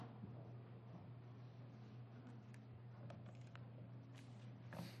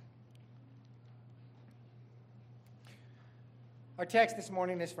Our text this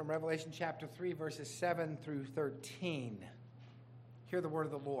morning is from Revelation chapter 3, verses 7 through 13. Hear the word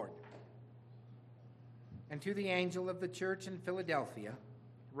of the Lord. And to the angel of the church in Philadelphia,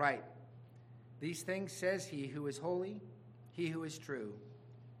 write, These things says he who is holy, he who is true,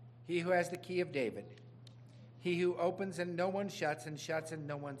 he who has the key of David, he who opens and no one shuts, and shuts and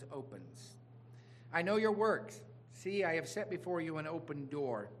no one opens. I know your works. See, I have set before you an open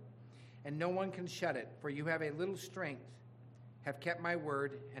door, and no one can shut it, for you have a little strength, have kept my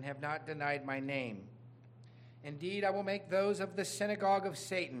word, and have not denied my name. Indeed, I will make those of the synagogue of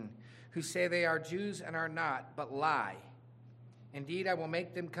Satan, who say they are Jews and are not, but lie. Indeed, I will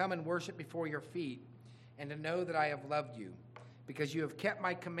make them come and worship before your feet, and to know that I have loved you, because you have kept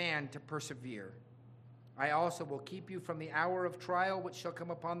my command to persevere. I also will keep you from the hour of trial which shall come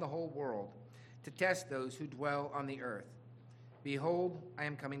upon the whole world, to test those who dwell on the earth. Behold, I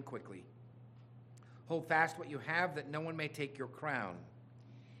am coming quickly. Hold fast what you have, that no one may take your crown.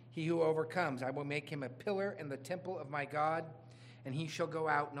 He who overcomes, I will make him a pillar in the temple of my God, and he shall go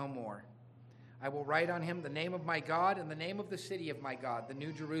out no more. I will write on him the name of my God and the name of the city of my God, the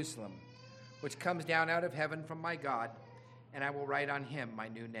New Jerusalem, which comes down out of heaven from my God, and I will write on him my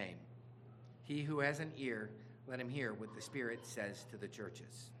new name. He who has an ear, let him hear what the Spirit says to the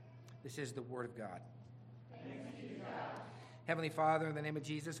churches. This is the word of God. Thanks be to God. Heavenly Father, in the name of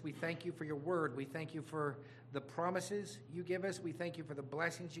Jesus, we thank you for your word. We thank you for the promises you give us. We thank you for the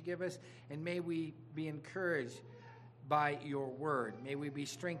blessings you give us. And may we be encouraged by your word. May we be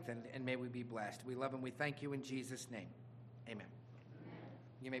strengthened and may we be blessed. We love and we thank you in Jesus' name. Amen.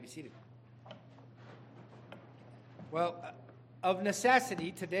 You may be seated. Well, of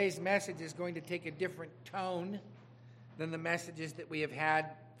necessity, today's message is going to take a different tone than the messages that we have had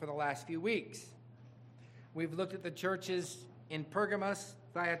for the last few weeks. We've looked at the churches in Pergamos,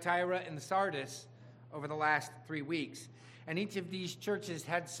 Thyatira, and Sardis over the last 3 weeks. And each of these churches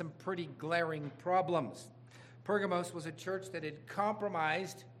had some pretty glaring problems. Pergamos was a church that had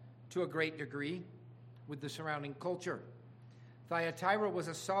compromised to a great degree with the surrounding culture. Thyatira was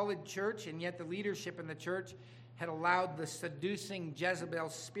a solid church, and yet the leadership in the church had allowed the seducing Jezebel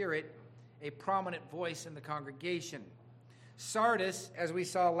spirit a prominent voice in the congregation. Sardis, as we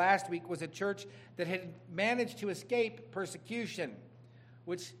saw last week, was a church that had managed to escape persecution,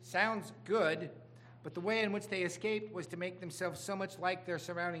 which sounds good, but the way in which they escaped was to make themselves so much like their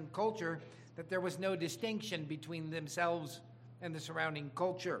surrounding culture that there was no distinction between themselves and the surrounding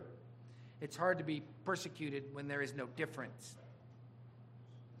culture. It's hard to be persecuted when there is no difference.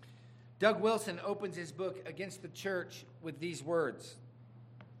 Doug Wilson opens his book Against the Church with these words: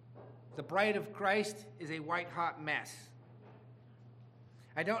 "The bride of Christ is a white-hot mess."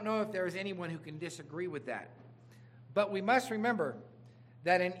 I don't know if there is anyone who can disagree with that. But we must remember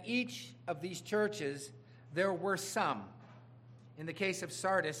that in each of these churches, there were some. In the case of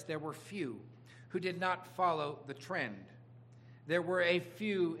Sardis, there were few who did not follow the trend. There were a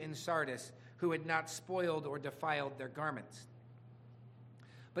few in Sardis who had not spoiled or defiled their garments.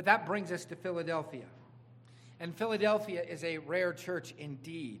 But that brings us to Philadelphia. And Philadelphia is a rare church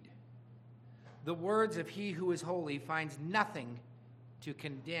indeed. The words of he who is holy finds nothing to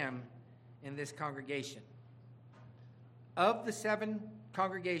condemn in this congregation. Of the 7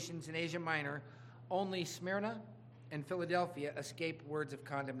 congregations in Asia Minor, only Smyrna and Philadelphia escape words of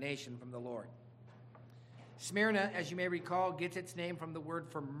condemnation from the Lord. Smyrna, as you may recall, gets its name from the word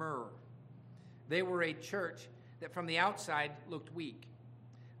for myrrh. They were a church that from the outside looked weak.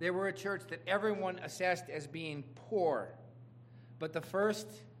 They were a church that everyone assessed as being poor. But the first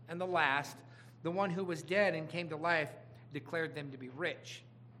and the last, the one who was dead and came to life, declared them to be rich.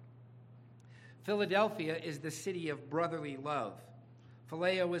 Philadelphia is the city of brotherly love.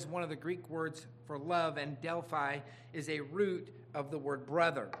 Phileo is one of the Greek words for love, and Delphi is a root of the word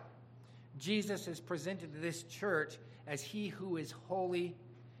brother. Jesus is presented to this church as he who is holy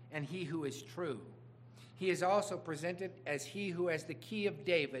and he who is true. He is also presented as he who has the key of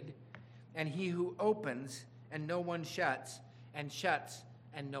David, and he who opens and no one shuts, and shuts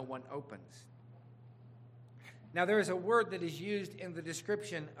and no one opens. Now, there is a word that is used in the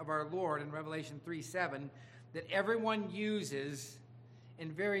description of our Lord in Revelation 3:7 that everyone uses,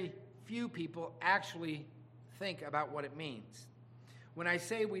 and very few people actually think about what it means. When I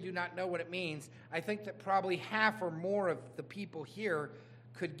say we do not know what it means, I think that probably half or more of the people here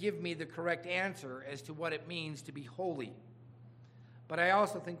could give me the correct answer as to what it means to be holy. But I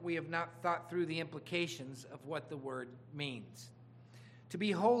also think we have not thought through the implications of what the word means. To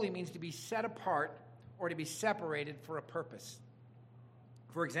be holy means to be set apart or to be separated for a purpose.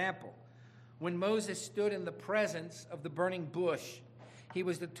 For example, when Moses stood in the presence of the burning bush, he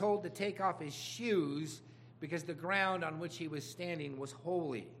was told to take off his shoes because the ground on which he was standing was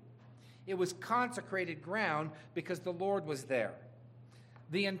holy. It was consecrated ground because the Lord was there.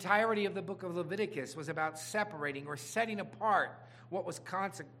 The entirety of the book of Leviticus was about separating or setting apart what was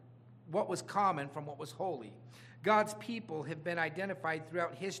common from what was holy. God's people have been identified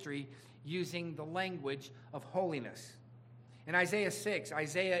throughout history using the language of holiness. In Isaiah 6,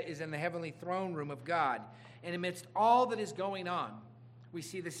 Isaiah is in the heavenly throne room of God, and amidst all that is going on, we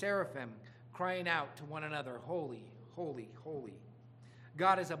see the seraphim crying out to one another, holy, holy, holy.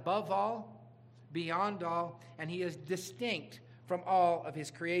 God is above all, beyond all, and he is distinct from all of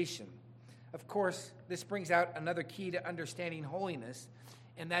his creation. Of course, this brings out another key to understanding holiness,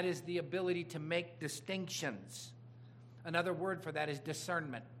 and that is the ability to make distinctions. Another word for that is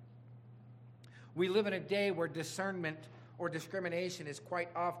discernment. We live in a day where discernment or discrimination is quite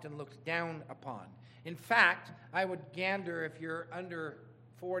often looked down upon. In fact, I would gander if you're under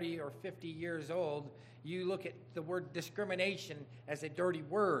 40 or 50 years old, you look at the word discrimination as a dirty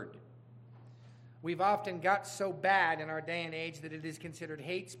word. We've often got so bad in our day and age that it is considered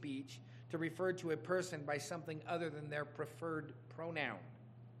hate speech to refer to a person by something other than their preferred pronoun.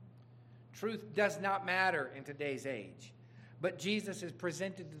 Truth does not matter in today's age, but Jesus is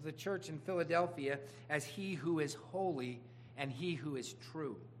presented to the church in Philadelphia as he who is holy and he who is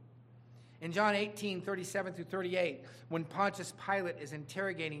true. In John 18, 37 through 38, when Pontius Pilate is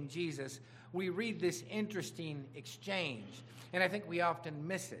interrogating Jesus, we read this interesting exchange, and I think we often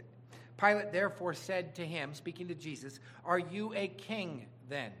miss it. Pilate therefore said to him, speaking to Jesus, "Are you a king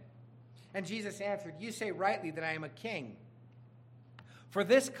then?" And Jesus answered, "You say rightly that I am a king. For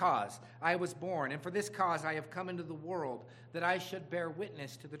this cause I was born, and for this cause I have come into the world, that I should bear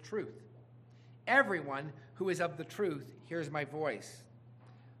witness to the truth. Everyone who is of the truth hears my voice."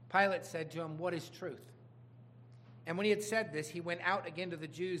 Pilate said to him, "What is truth?" And when he had said this, he went out again to the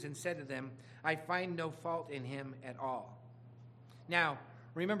Jews and said to them, "I find no fault in him at all." Now,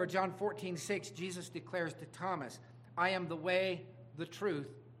 remember John 14:6, Jesus declares to Thomas, "I am the way, the truth,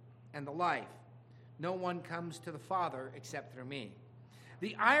 and the life. No one comes to the Father except through me."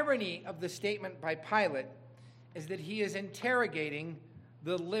 The irony of the statement by Pilate is that he is interrogating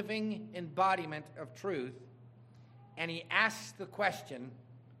the living embodiment of truth, and he asks the question,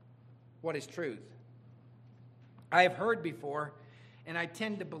 what is truth? I have heard before, and I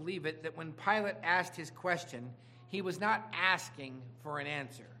tend to believe it, that when Pilate asked his question, he was not asking for an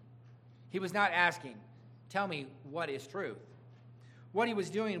answer. He was not asking, "Tell me what is truth." What he was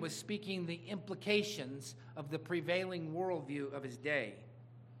doing was speaking the implications of the prevailing worldview of his day.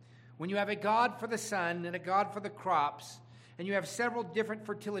 When you have a god for the sun and a god for the crops, and you have several different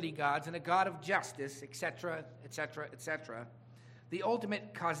fertility gods and a god of justice, etc., etc., etc., the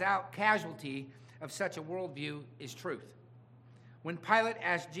ultimate casualty of such a worldview is truth. When Pilate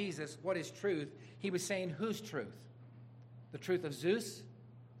asked Jesus, "What is truth?" he was saying, whose truth? The truth of Zeus?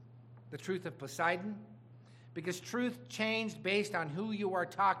 The truth of Poseidon? Because truth changed based on who you are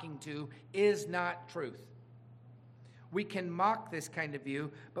talking to is not truth. We can mock this kind of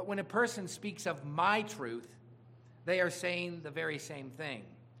view, but when a person speaks of my truth, they are saying the very same thing.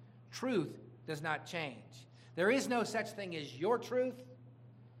 Truth does not change. There is no such thing as your truth,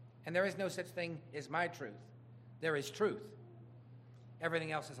 and there is no such thing as my truth. There is truth.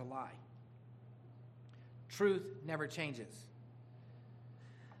 Everything else is a lie. Truth never changes.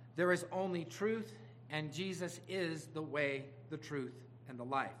 There is only truth, and Jesus is the way, the truth, and the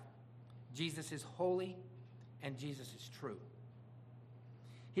life. Jesus is holy, and Jesus is true.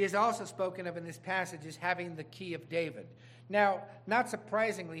 He is also spoken of in this passage as having the key of David. Now, not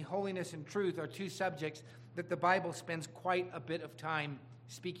surprisingly, holiness and truth are two subjects that the Bible spends quite a bit of time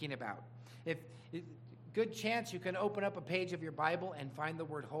speaking about. Good chance you can open up a page of your Bible and find the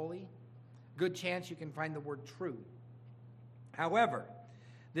word holy. Good chance you can find the word true. However,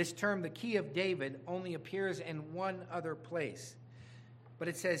 this term, the key of David, only appears in one other place. But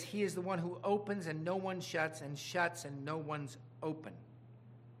it says, he is the one who opens and no one shuts, and shuts and no one's open.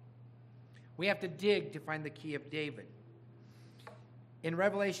 We have to dig to find the key of David. In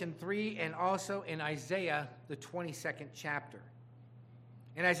Revelation 3 and also in Isaiah, the 22nd chapter.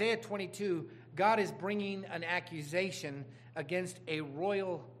 In Isaiah 22, God is bringing an accusation against a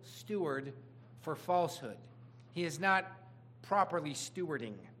royal steward for falsehood. He is not properly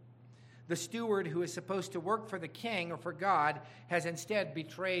stewarding. The steward who is supposed to work for the king or for God has instead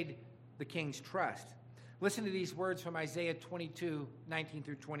betrayed the king's trust. Listen to these words from Isaiah 22, 19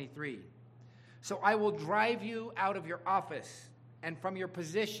 through 23. "So I will drive you out of your office, and from your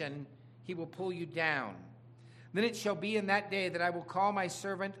position he will pull you down. Then it shall be in that day that I will call my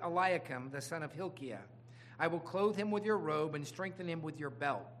servant Eliakim, the son of Hilkiah. I will clothe him with your robe and strengthen him with your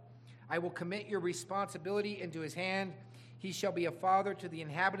belt. I will commit your responsibility into his hand. He shall be a father to the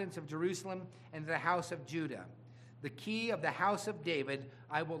inhabitants of Jerusalem and to the house of Judah. The key of the house of David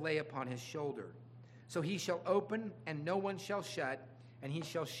I will lay upon his shoulder. So he shall open, and no one shall shut, and he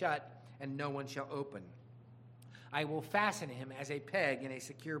shall shut, and no one shall open. I will fasten him as a peg in a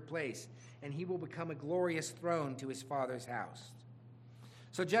secure place, and he will become a glorious throne to his father's house.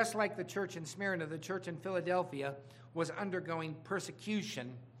 So just like the church in Smyrna, the church in Philadelphia was undergoing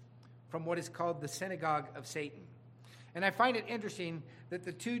persecution from what is called the synagogue of Satan. And I find it interesting that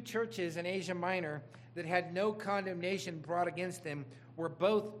the two churches in Asia Minor that had no condemnation brought against them were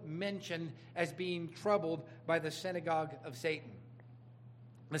both mentioned as being troubled by the synagogue of Satan.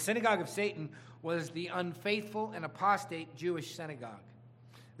 The synagogue of Satan was the unfaithful and apostate Jewish synagogue.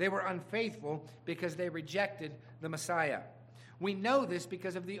 They were unfaithful because they rejected the Messiah. We know this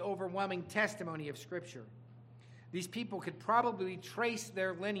because of the overwhelming testimony of Scripture. These people could probably trace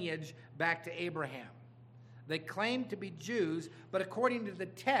their lineage back to Abraham. They claimed to be Jews, but according to the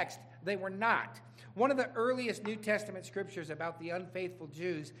text, they were not. One of the earliest New Testament scriptures about the unfaithful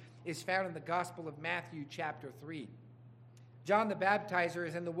Jews is found in the Gospel of Matthew, chapter 3. John the Baptizer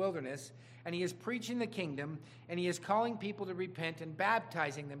is in the wilderness, and he is preaching the kingdom, and he is calling people to repent and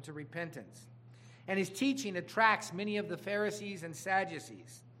baptizing them to repentance. And his teaching attracts many of the Pharisees and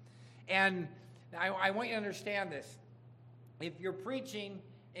Sadducees. And I want you to understand this. If you're preaching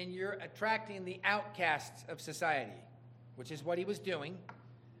and you're attracting the outcasts of society, which is what he was doing,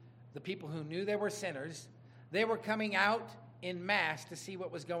 the people who knew they were sinners, they were coming out in mass to see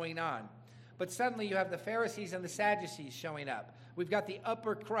what was going on. But suddenly you have the Pharisees and the Sadducees showing up. We've got the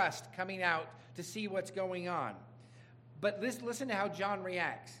upper crust coming out to see what's going on. But listen to how John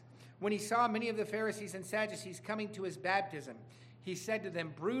reacts. When he saw many of the Pharisees and Sadducees coming to his baptism, he said to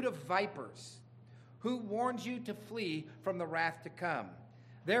them, "Brood of vipers, who warned you to flee from the wrath to come?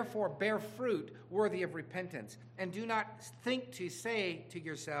 Therefore bear fruit worthy of repentance, and do not think to say to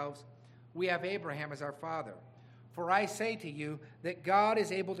yourselves, 'We have Abraham as our father.' For I say to you that God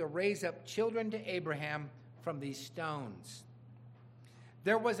is able to raise up children to Abraham from these stones."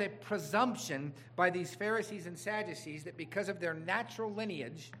 There was a presumption by these Pharisees and Sadducees that because of their natural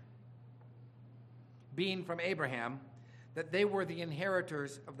lineage, being from Abraham, that they were the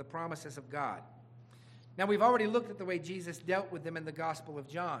inheritors of the promises of God. Now, we've already looked at the way Jesus dealt with them in the Gospel of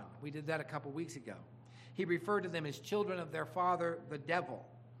John. We did that a couple weeks ago. He referred to them as children of their father, the devil.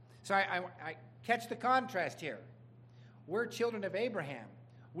 So I catch the contrast here. We're children of Abraham.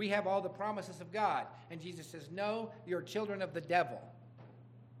 We have all the promises of God. And Jesus says, no, you're children of the devil.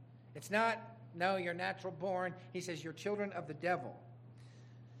 It's not, no, you're natural born. He says, you're children of the devil.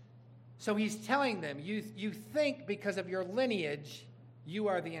 So he's telling them, you think because of your lineage, you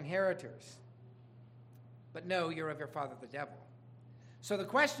are the inheritors. But no, you're of your father, the devil. So the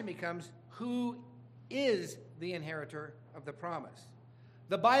question becomes, who is the inheritor of the promise?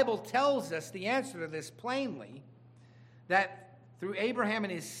 The Bible tells us the answer to this plainly, that through Abraham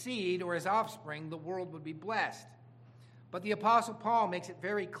and his seed, or his offspring, the world would be blessed. But the Apostle Paul makes it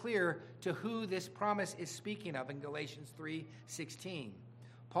very clear to who this promise is speaking of in Galatians 3:16.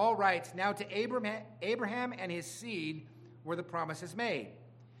 Paul writes, "Now to Abraham and his seed were the promises made.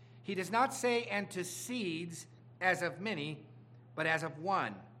 He does not say, and to seeds as of many, but as of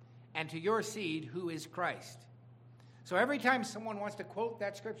one, and to your seed who is Christ." So every time someone wants to quote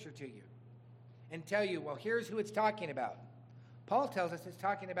that scripture to you and tell you, well, here's who it's talking about, Paul tells us it's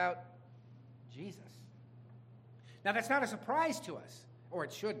talking about Jesus. Now, that's not a surprise to us, or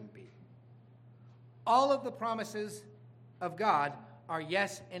it shouldn't be. All of the promises of God are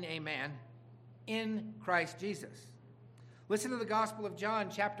yes and amen in Christ Jesus. Listen to the Gospel of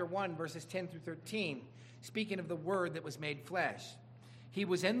John, chapter 1, verses 10 through 13, speaking of the Word that was made flesh. "He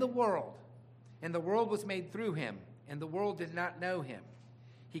was in the world, and the world was made through him, and the world did not know him.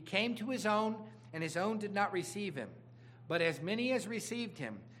 He came to his own, and his own did not receive him. But as many as received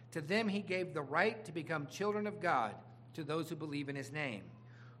him, to them he gave the right to become children of God, to those who believe in his name,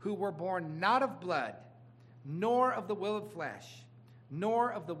 who were born not of blood, nor of the will of flesh,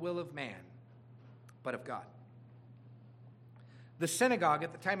 nor of the will of man, but of God." The synagogue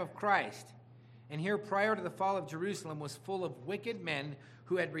at the time of Christ, and here prior to the fall of Jerusalem, was full of wicked men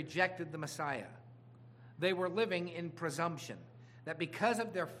who had rejected the Messiah. They were living in presumption that because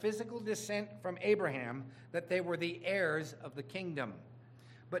of their physical descent from Abraham, that they were the heirs of the kingdom.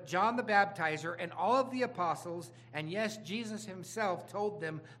 But John the Baptizer and all of the apostles, and yes, Jesus himself, told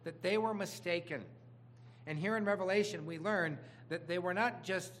them that they were mistaken. And here in Revelation, we learn that they were not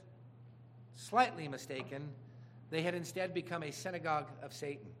just slightly mistaken, they had instead become a synagogue of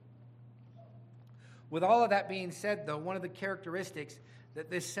Satan. With all of that being said, though, one of the characteristics that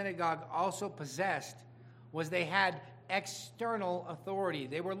this synagogue also possessed was they had external authority.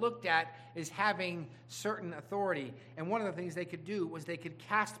 They were looked at as having certain authority. And one of the things they could do was they could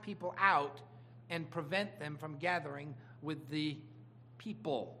cast people out and prevent them from gathering with the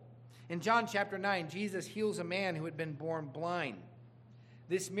people. In John chapter 9, Jesus heals a man who had been born blind.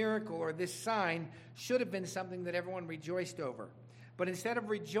 This miracle or this sign should have been something that everyone rejoiced over. But instead of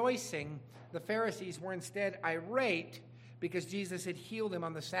rejoicing, the Pharisees were instead irate because Jesus had healed him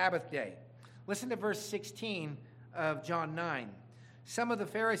on the Sabbath day. Listen to verse 16 of John 9. Some of the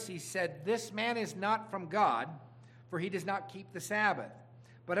Pharisees said, "This man is not from God, for he does not keep the Sabbath."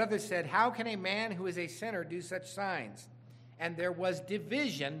 But others said, "How can a man who is a sinner do such signs?" And there was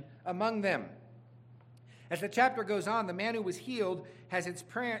division among them. As the chapter goes on, the man who was healed has his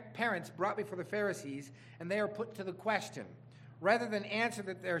parents brought before the Pharisees, and they are put to the question. Rather than answer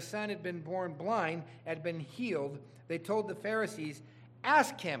that their son had been born blind, had been healed, they told the Pharisees,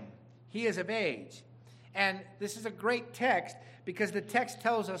 "Ask him, he is of age." And this is a great text because the text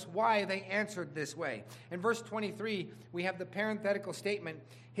tells us why they answered this way. In verse 23, we have the parenthetical statement,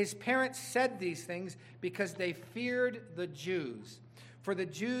 "His parents said these things because they feared the Jews. For the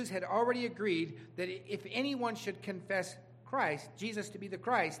Jews had already agreed that if anyone should confess Christ, Jesus to be the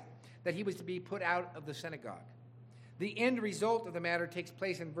Christ, that he was to be put out of the synagogue." The end result of the matter takes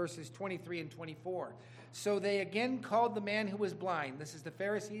place in verses 23 and 24. "So they again called the man who was blind," this is the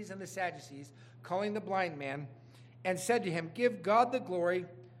Pharisees and the Sadducees calling the blind man, "and said to him, 'Give God the glory.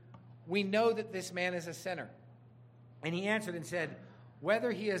 We know that this man is a sinner.' And he answered and said,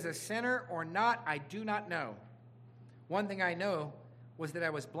 'Whether he is a sinner or not, I do not know. One thing I know was that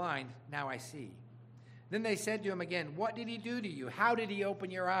I was blind, now I see.' Then they said to him again, 'What did he do to you? How did he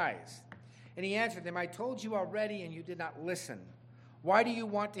open your eyes?' And he answered them, 'I told you already, and you did not listen. Why do you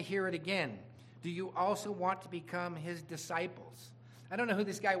want to hear it again? Do you also want to become his disciples?'" I don't know who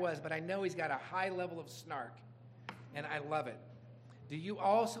this guy was, but I know he's got a high level of snark, and I love it. "Do you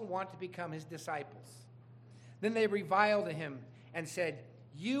also want to become his disciples?" Then they reviled him and said,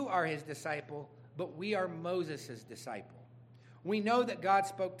 "You are his disciple, but we are Moses' disciple. We know that God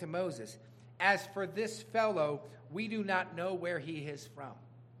spoke to Moses. As for this fellow, we do not know where he is from."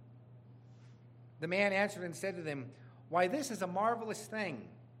 The man answered and said to them, "Why, this is a marvelous thing,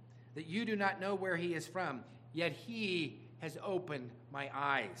 that you do not know where he is from, yet he has opened my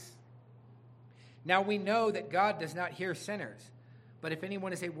eyes. Now we know that God does not hear sinners, but if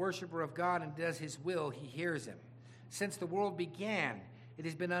anyone is a worshiper of God and does his will, he hears him. Since the world began, it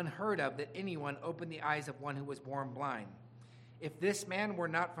has been unheard of that anyone opened the eyes of one who was born blind. If this man were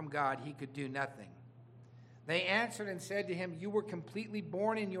not from God, he could do nothing." They answered and said to him, "You were completely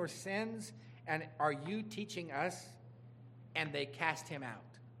born in your sins, and are you teaching us?" And they cast him out.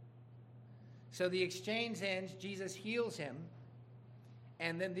 So the exchange ends, Jesus heals him,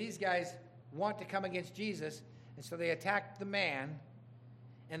 and then these guys want to come against Jesus, and so they attack the man,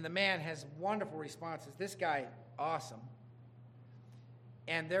 and the man has wonderful responses. This guy, awesome.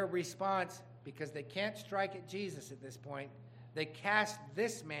 And their response, because they can't strike at Jesus at this point, they cast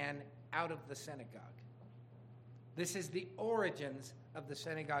this man out of the synagogue. This is the origins of the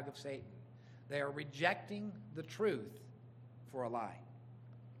synagogue of Satan. They are rejecting the truth for a lie.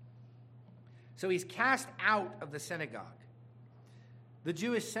 So he's cast out of the synagogue. The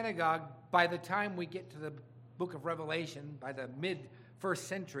Jewish synagogue, by the time we get to the book of Revelation, by the mid-first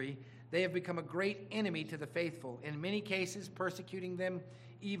century, they have become a great enemy to the faithful, in many cases persecuting them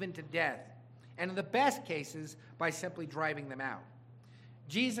even to death, and in the best cases by simply driving them out.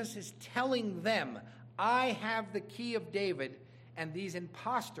 Jesus is telling them, "I have the key of David, and these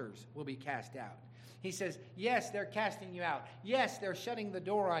imposters will be cast out." He says, yes, they're casting you out. Yes, they're shutting the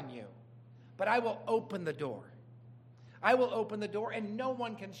door on you. But I will open the door. I will open the door, and no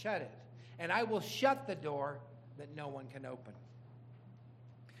one can shut it. And I will shut the door that no one can open.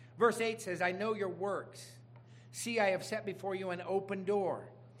 Verse 8 says, "I know your works. See, I have set before you an open door,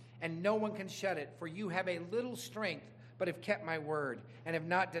 and no one can shut it. For you have a little strength, but have kept my word, and have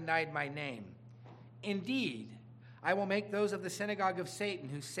not denied my name. Indeed, I will make those of the synagogue of Satan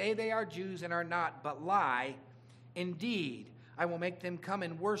who say they are Jews and are not, but lie. Indeed, I will make them come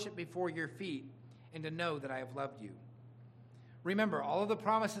and worship before your feet, and to know that I have loved you." Remember, all of the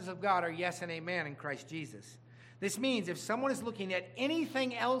promises of God are yes and amen in Christ Jesus. This means if someone is looking at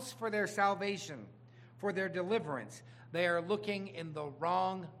anything else for their salvation, for their deliverance, they are looking in the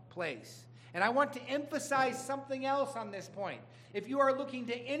wrong place. And I want to emphasize something else on this point. If you are looking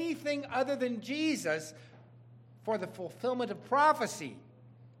to anything other than Jesus for the fulfillment of prophecy,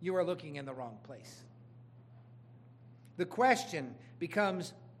 you are looking in the wrong place. The question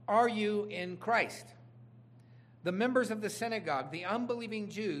becomes, are you in Christ? The members of the synagogue, the unbelieving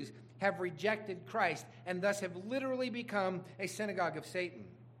Jews, have rejected Christ and thus have literally become a synagogue of Satan.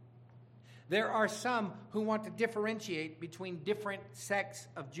 There are some who want to differentiate between different sects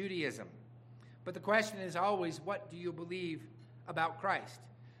of Judaism. But the question is always, what do you believe about Christ?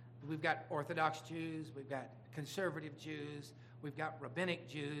 We've got Orthodox Jews, we've got conservative Jews, we've got rabbinic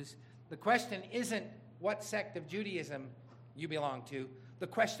Jews. The question isn't what sect of Judaism you belong to. The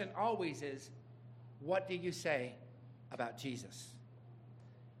question always is, what do you say about Jesus?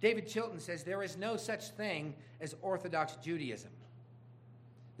 David Chilton says there is no such thing as Orthodox Judaism.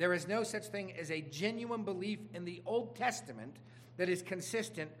 There is no such thing as a genuine belief in the Old Testament that is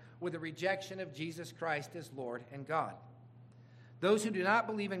consistent with a rejection of Jesus Christ as Lord and God. Those who do not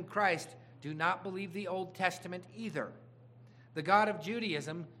believe in Christ do not believe the Old Testament either. The God of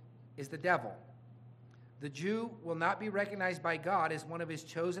Judaism is the devil. The Jew will not be recognized by God as one of his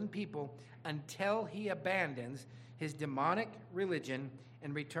chosen people until he abandons his demonic religion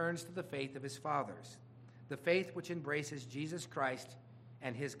and returns to the faith of his fathers, the faith which embraces Jesus Christ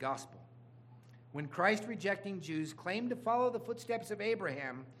and his gospel. When Christ-rejecting Jews claim to follow the footsteps of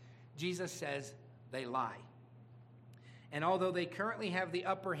Abraham, Jesus says they lie. And although they currently have the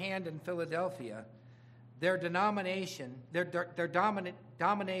upper hand in Philadelphia, their domination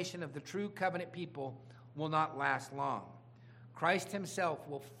of the true covenant people will not last long. Christ himself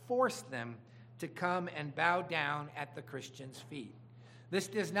will force them to come and bow down at the Christians' feet. This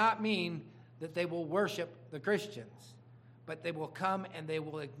does not mean that they will worship the Christians, but they will come and they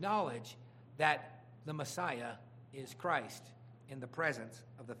will acknowledge that the Messiah is Christ in the presence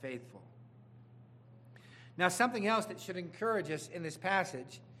of the faithful. Now, something else that should encourage us in this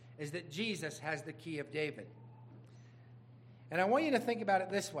passage is that Jesus has the key of David. And I want you to think about it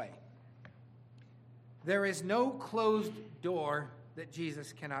this way. There is no closed door that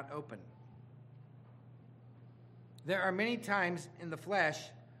Jesus cannot open. There are many times in the flesh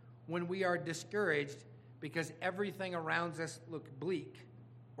when we are discouraged because everything around us looks bleak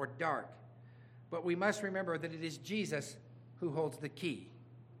or dark. But we must remember that it is Jesus who holds the key.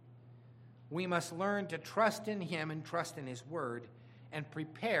 We must learn to trust in him and trust in his word and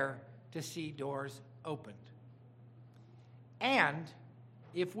prepare to see doors opened. And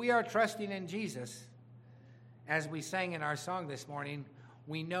if we are trusting in Jesus, as we sang in our song this morning,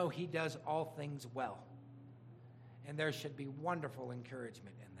 we know he does all things well. And there should be wonderful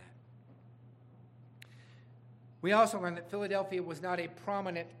encouragement in that. We also learned that Philadelphia was not a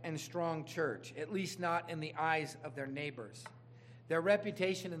prominent and strong church, at least not in the eyes of their neighbors. Their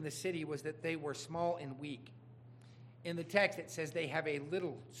reputation in the city was that they were small and weak. In the text, it says they have a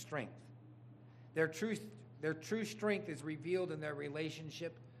little strength. Their true strength is revealed in their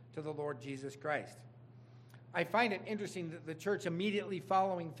relationship to the Lord Jesus Christ. I find it interesting that the church immediately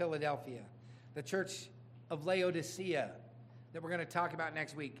following Philadelphia, the church of Laodicea, that we're going to talk about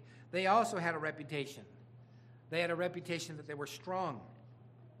next week, they also had a reputation. They had a reputation that they were strong.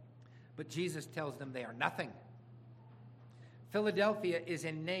 But Jesus tells them they are nothing. Philadelphia is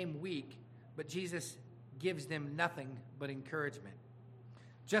in name weak, but Jesus gives them nothing but encouragement.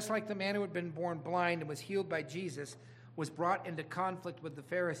 Just like the man who had been born blind and was healed by Jesus was brought into conflict with the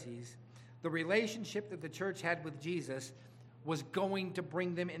Pharisees, the relationship that the church had with Jesus was going to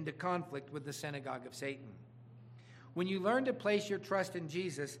bring them into conflict with the synagogue of Satan. When you learn to place your trust in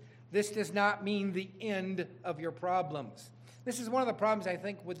Jesus, this does not mean the end of your problems. This is one of the problems, I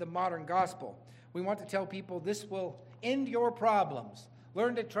think, with the modern gospel. We want to tell people this will end your problems.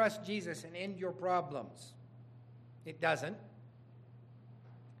 Learn to trust Jesus and end your problems. It doesn't.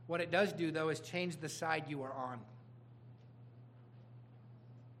 What it does do, though, is change the side you are on.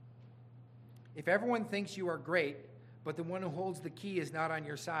 If everyone thinks you are great, but the one who holds the key is not on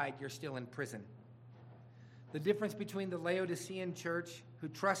your side, you're still in prison. The difference between the Laodicean church, who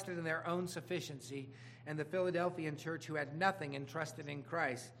trusted in their own sufficiency, and the Philadelphian church, who had nothing and trusted in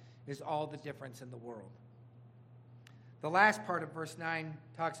Christ, is all the difference in the world. The last part of verse 9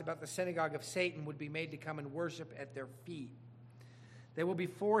 talks about the synagogue of Satan would be made to come and worship at their feet. They will be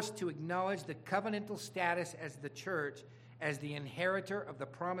forced to acknowledge the covenantal status as the church, as the inheritor of the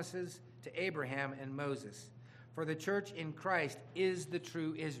promises to Abraham and Moses. For the church in Christ is the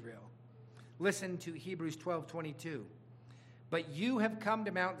true Israel. Listen to Hebrews 12:22. But you have come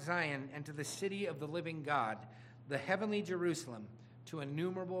to Mount Zion and to the city of the living God, the heavenly Jerusalem, to an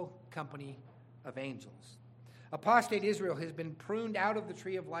innumerable company of angels. Apostate Israel has been pruned out of the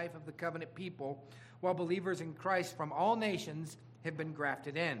tree of life of the covenant people, while believers in Christ from all nations have been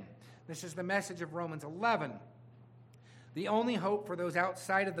grafted in. This is the message of Romans 11. The only hope for those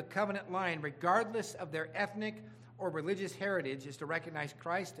outside of the covenant line, regardless of their ethnic or religious heritage, is to recognize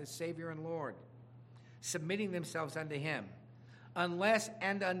Christ as Savior and Lord. submitting themselves unto him. Unless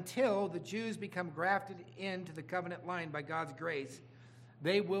and until the Jews become grafted into the covenant line by God's grace,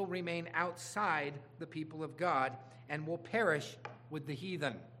 they will remain outside the people of God and will perish with the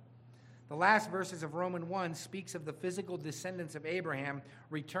heathen. The last verses of Romans 1 speaks of the physical descendants of Abraham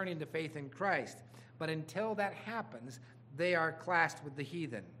returning to faith in Christ. But until that happens, they are classed with the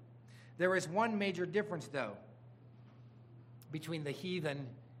heathen. There is one major difference, though, between the heathen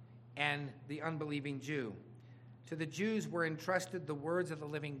and the unbelieving Jew. To the Jews were entrusted the words of the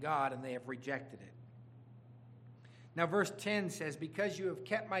living God, and they have rejected it. Now, verse 10 says, because you have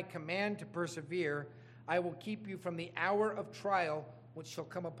kept my command to persevere, I will keep you from the hour of trial which shall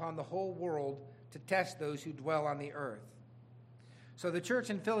come upon the whole world to test those who dwell on the earth. So the church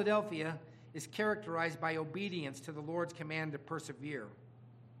in Philadelphia is characterized by obedience to the Lord's command to persevere.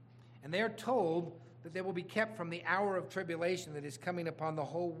 And they are told that they will be kept from the hour of tribulation that is coming upon the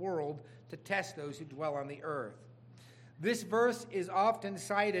whole world to test those who dwell on the earth. This verse is often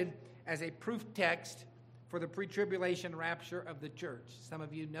cited as a proof text for the pre-tribulation rapture of the church. Some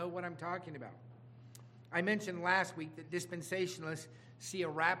of you know what I'm talking about. I mentioned last week that dispensationalists see a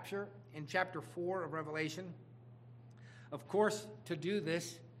rapture in chapter 4 of Revelation. Of course, to do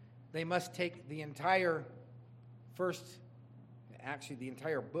this, they must take the entire book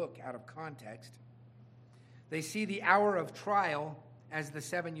out of context. They see the hour of trial as the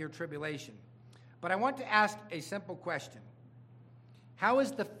 7-year tribulation. But I want to ask a simple question. How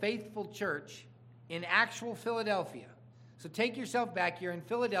is the faithful church in actual Philadelphia? So take yourself back. You're in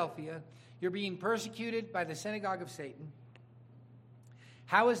Philadelphia. You're being persecuted by the synagogue of Satan.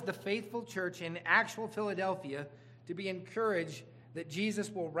 How is the faithful church in actual Philadelphia to be encouraged that Jesus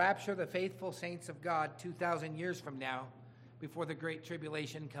will rapture the faithful saints of God 2,000 years from now before the great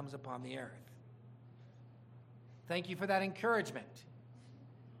tribulation comes upon the earth? Thank you for that encouragement.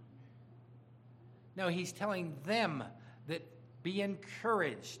 No, he's telling them that be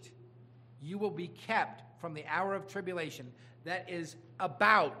encouraged. You will be kept from the hour of tribulation that is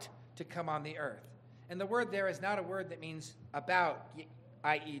about to come on the earth. And the word there is not a word that means about,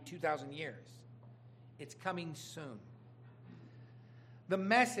 i.e. 2,000 years. It's coming soon. The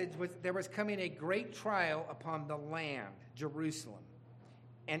message was there was coming a great trial upon the land, Jerusalem,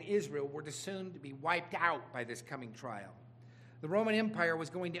 and Israel were soon to be wiped out by this coming trial. The Roman Empire was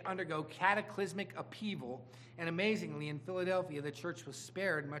going to undergo cataclysmic upheaval, and amazingly, in Philadelphia, the church was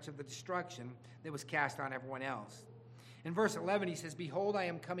spared much of the destruction that was cast on everyone else. In verse 11, he says, behold, I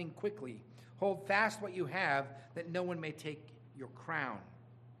am coming quickly. Hold fast what you have, that no one may take your crown.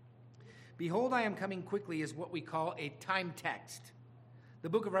 Behold, I am coming quickly is what we call a time text. The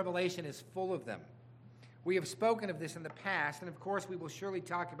book of Revelation is full of them. We have spoken of this in the past, and of course we will surely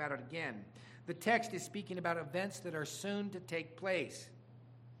talk about it again. The text is speaking about events that are soon to take place.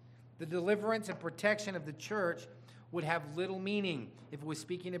 The deliverance and protection of the church would have little meaning if it was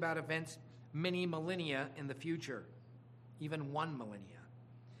speaking about events many millennia in the future, even 1 millennia.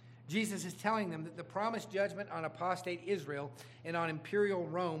 Jesus is telling them that the promised judgment on apostate Israel and on imperial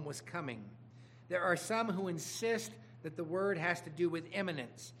Rome was coming. There are some who insist that the word has to do with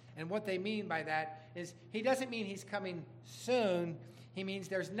imminence. And what they mean by that is he doesn't mean he's coming soon. He means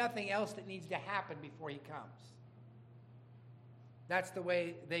there's nothing else that needs to happen before he comes. That's the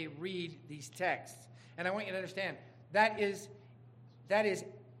way they read these texts. And I want you to understand, that is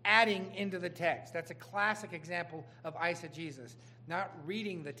adding into the text. That's a classic example of eisegesis. Not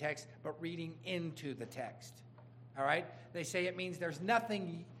reading the text, but reading into the text. All right? They say it means there's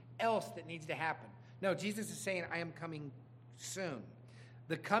nothing else that needs to happen. No, Jesus is saying, I am coming soon.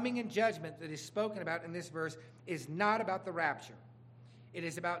 The coming and judgment that is spoken about in this verse is not about the rapture. It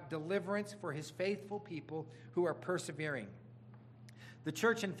is about deliverance for his faithful people who are persevering. The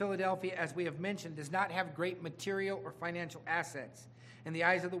church in Philadelphia, as we have mentioned, does not have great material or financial assets. In the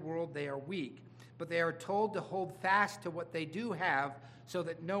eyes of the world, they are weak, but they are told to hold fast to what they do have so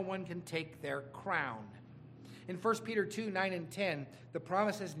that no one can take their crown. In 1 Peter 2, 9 and 10, the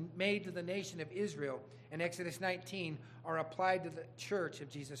promises made to the nation of Israel in Exodus 19 are applied to the church of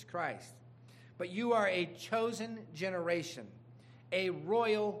Jesus Christ. But you are a chosen generation, a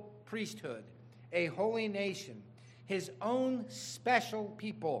royal priesthood, a holy nation, his own special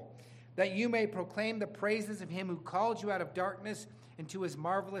people, that you may proclaim the praises of him who called you out of darkness into his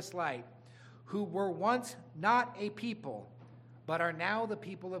marvelous light, who were once not a people, but are now the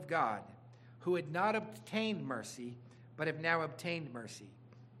people of God, who had not obtained mercy, but have now obtained mercy.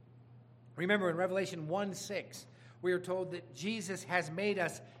 Remember, in Revelation 1:6, we are told that Jesus has made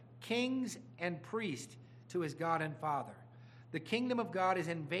us kings and priests to his God and Father. The kingdom of God is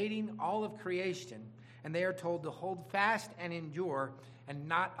invading all of creation, and they are told to hold fast and endure and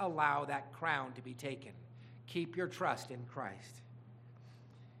not allow that crown to be taken. Keep your trust in Christ.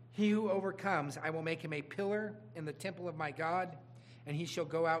 He who overcomes, I will make him a pillar in the temple of my God, and he shall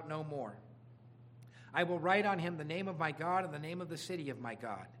go out no more. I will write on him the name of my God and the name of the city of my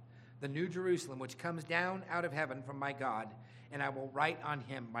God, the New Jerusalem, which comes down out of heaven from my God, and I will write on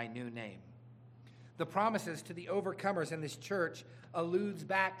him my new name. The promises to the overcomers in this church alludes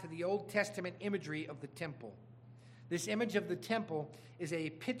back to the Old Testament imagery of the temple. This image of the temple is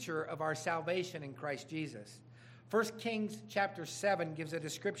a picture of our salvation in Christ Jesus. 1 Kings chapter 7 gives a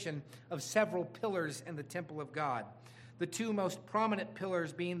description of several pillars in the temple of God. The two most prominent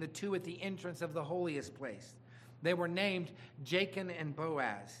pillars being the two at the entrance of the holiest place. They were named Jachin and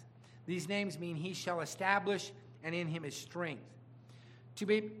Boaz. These names mean he shall establish, and in him is strength. To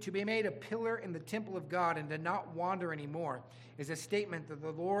be made a pillar in the temple of God and to not wander anymore is a statement that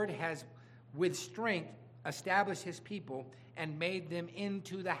the Lord has, with strength, established his people and made them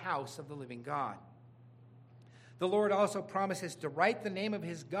into the house of the living God. The Lord also promises to write the name of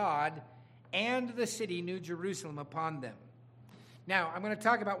his God and the city, New Jerusalem, upon them. Now, I'm going to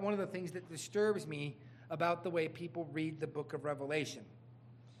talk about one of the things that disturbs me about the way people read the book of Revelation.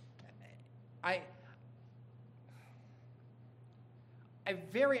 I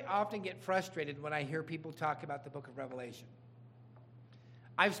very often get frustrated when I hear people talk about the book of Revelation.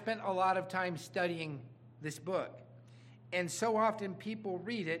 I've spent a lot of time studying this book, and so often people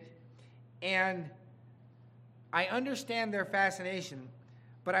read it, and I understand their fascination,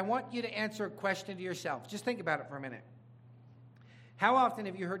 but I want you to answer a question to yourself. Just think about it for a minute. How often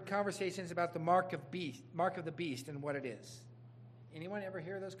have you heard conversations about the mark of the beast and what it is? Anyone ever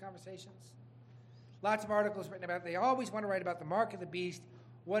hear those conversations? Lots of articles written about it. They always want to write about the mark of the beast,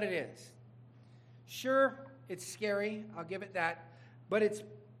 what it is. Sure, it's scary. I'll give it that. But it's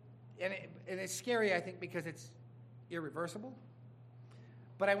scary, I think, because it's irreversible.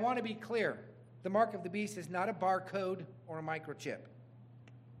 But I want to be clear. The mark of the beast is not a barcode or a microchip.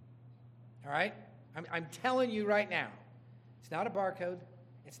 All right? I'm telling you right now. It's not a barcode.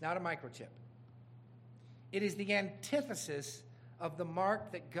 It's not a microchip. It is the antithesis of the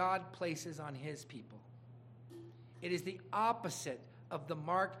mark that God places on his people. It is the opposite of the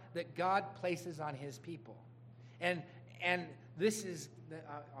mark that God places on his people. And this is,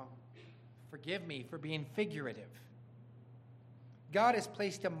 forgive me for being figurative. God has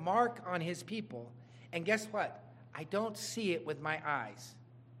placed a mark on his people, and guess what? I don't see it with my eyes.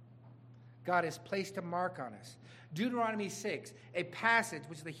 God has placed a mark on us. Deuteronomy 6, a passage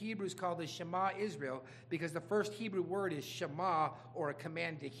which the Hebrews call the Shema Israel, because the first Hebrew word is Shema, or a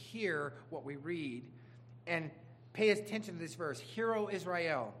command to hear what we read. And pay attention to this verse. Hear, O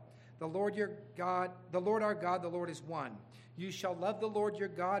Israel, the Lord your God, the Lord our God, the Lord is one. You shall love the Lord your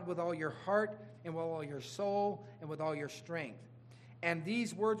God with all your heart and with all your soul and with all your strength. And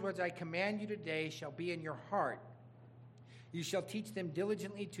these words which I command you today shall be in your heart. You shall teach them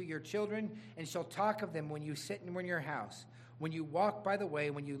diligently to your children, and shall talk of them when you sit in your house, when you walk by the way,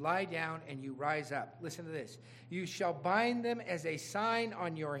 when you lie down and you rise up. Listen to this. You shall bind them as a sign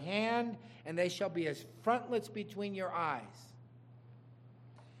on your hand, and they shall be as frontlets between your eyes.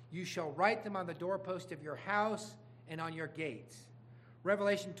 You shall write them on the doorpost of your house and on your gates.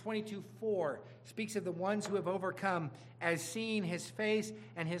 Revelation 22:4 speaks of the ones who have overcome as seeing his face,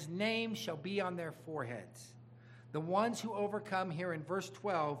 and his name shall be on their foreheads. The ones who overcome here in verse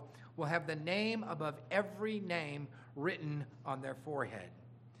 12 will have the name above every name written on their forehead.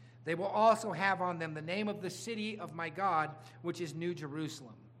 They will also have on them the name of the city of my God, which is New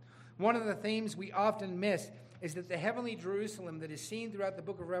Jerusalem. One of the themes we often miss is that the heavenly Jerusalem that is seen throughout the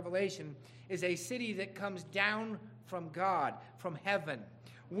book of Revelation is a city that comes down from God, from heaven.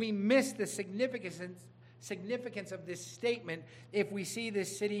 We miss the significance of this statement if we see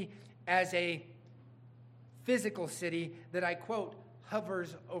this city as a physical city that, I quote,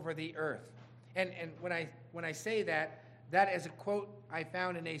 hovers over the earth. And when I say that is a quote I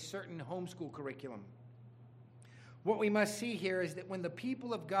found in a certain homeschool curriculum. What we must see here is that when the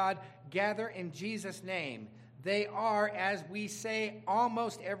people of God gather in Jesus' name, they are, as we say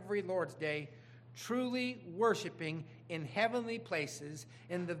almost every Lord's Day, truly worshiping in heavenly places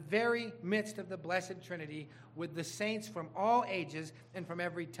in the very midst of the Blessed Trinity with the saints from all ages and from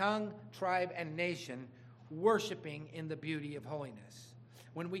every tongue, tribe, and nation, worshiping in the beauty of holiness.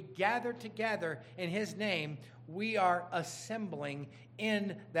 When we gather together in his name, we are assembling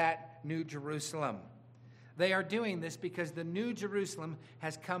in that New Jerusalem. They are doing this because the New Jerusalem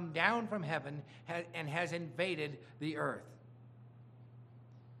has come down from heaven and has invaded the earth.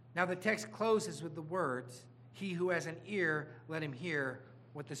 Now the text closes with the words, "He who has an ear, let him hear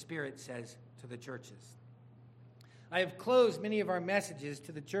what the Spirit says to the churches." I have closed many of our messages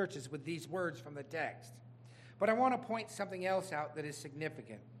to the churches with these words from the text. But I want to point something else out that is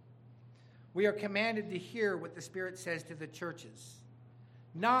significant. We are commanded to hear what the Spirit says to the churches,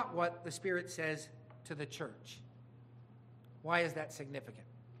 not what the Spirit says to the church. Why is that significant?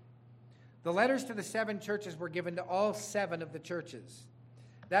 The letters to the 7 churches were given to all 7 of the churches.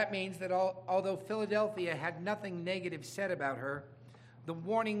 That means that although Philadelphia had nothing negative said about her, the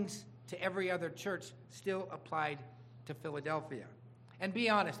warnings to every other church still applied to Philadelphia. And be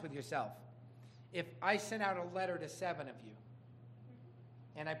honest with yourself. If I sent out a letter to 7 of you,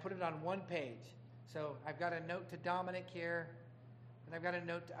 and I put it on one page, so I've got a note to Dominic here, and I've got a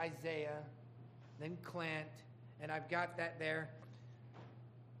note to Isaiah, then Clint, and I've got that there.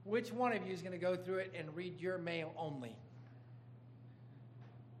 Which one of you is going to go through it and read your mail only?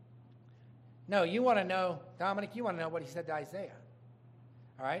 No, you want to know, Dominic, you want to know what he said to Isaiah.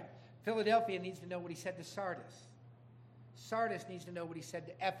 All right? Philadelphia needs to know what he said to Sardis. Sardis needs to know what he said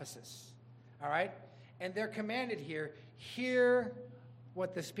to Ephesus. All right? And they're commanded here, hear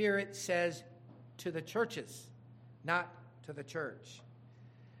what the Spirit says to the churches, not to the church.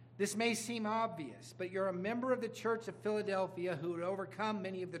 This may seem obvious, but you're a member of the church of Philadelphia who would overcome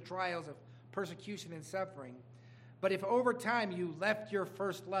many of the trials of persecution and suffering. But if over time you left your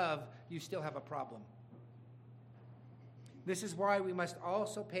first love, you still have a problem. This is why we must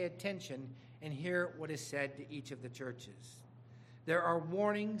also pay attention and hear what is said to each of the churches. There are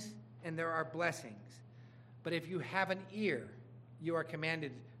warnings and there are blessings. But if you have an ear, you are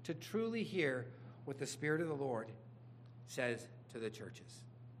commanded to truly hear what the Spirit of the Lord says to the churches.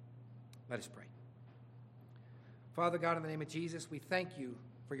 Let us pray. Father God, in the name of Jesus, we thank you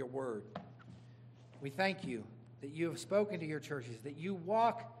for your word. We thank you that you have spoken to your churches, that you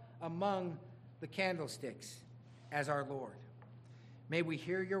walk among the candlesticks as our Lord. May we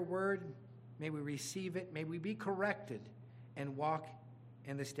hear your word, may we receive it, may we be corrected and walk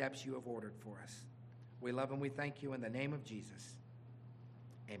in the steps you have ordered for us. We love and we thank you in the name of Jesus.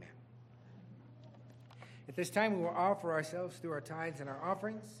 Amen. At this time, we will offer ourselves through our tithes and our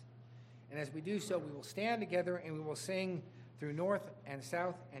offerings. And as we do so, we will stand together and we will sing through north and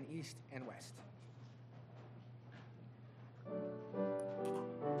south and east and west.